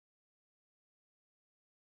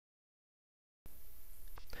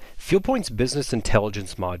Fieldpoint's Business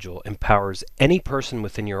Intelligence module empowers any person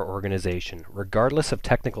within your organization, regardless of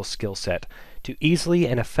technical skill set, to easily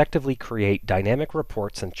and effectively create dynamic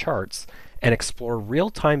reports and charts and explore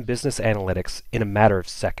real-time business analytics in a matter of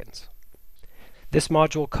seconds. This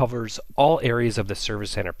module covers all areas of the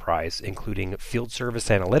service enterprise, including field service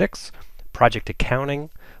analytics, project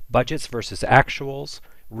accounting, budgets versus actuals,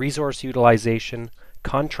 resource utilization,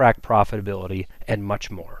 contract profitability, and much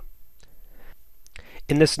more.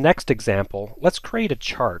 In this next example, let's create a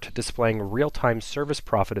chart displaying real-time service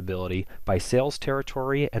profitability by sales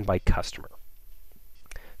territory and by customer.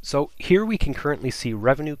 So here we can currently see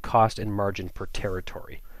revenue, cost, and margin per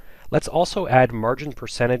territory. Let's also add margin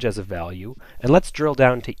percentage as a value, and let's drill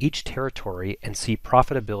down to each territory and see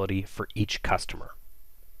profitability for each customer.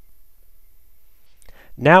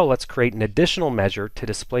 Now let's create an additional measure to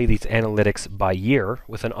display these analytics by year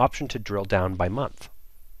with an option to drill down by month.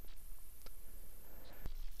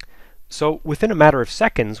 So within a matter of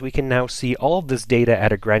seconds, we can now see all of this data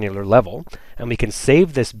at a granular level, and we can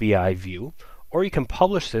save this BI view, or you can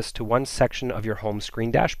publish this to one section of your home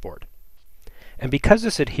screen dashboard. And because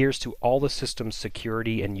this adheres to all the system's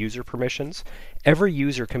security and user permissions, every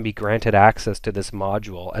user can be granted access to this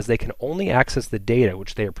module as they can only access the data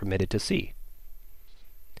which they are permitted to see.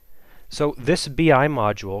 So this BI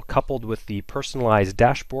module, coupled with the personalized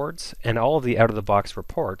dashboards and all of the out-of-the-box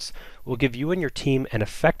reports, will give you and your team an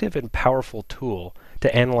effective and powerful tool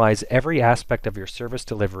to analyze every aspect of your service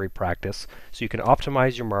delivery practice so you can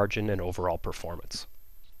optimize your margin and overall performance.